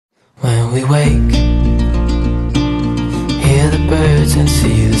we wake, hear the birds and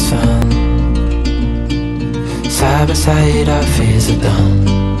see the sun. Side by side our fears are done.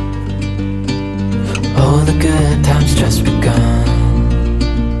 Oh, the good times just begun.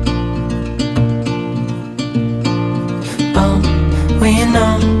 Oh, we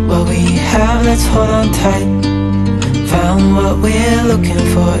know what we have, let's hold on tight. Found what we're looking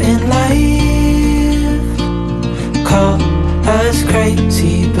for in life. Call us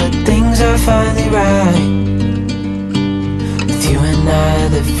crazy, but things are finally right. With you and I,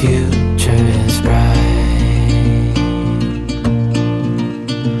 the future is bright.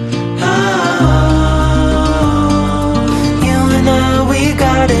 Oh, you and I, we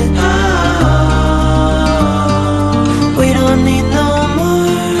got it. Oh, we don't need no more.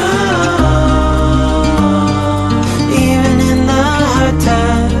 Oh, even in the hard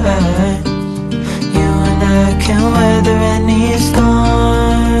times, you and I can weather any storm.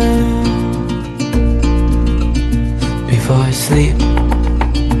 Before I sleep,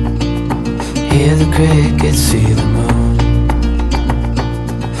 hear the crickets, see the moon.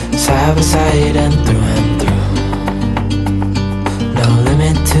 Side by side and through. No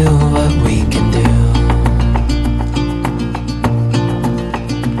limit to what we can do.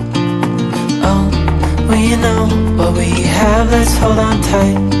 Oh, we know what we have, let's hold on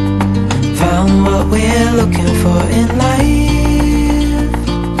tight. Found what we're looking for in life.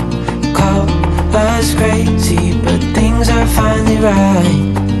 Call us crazy, but things are finally right.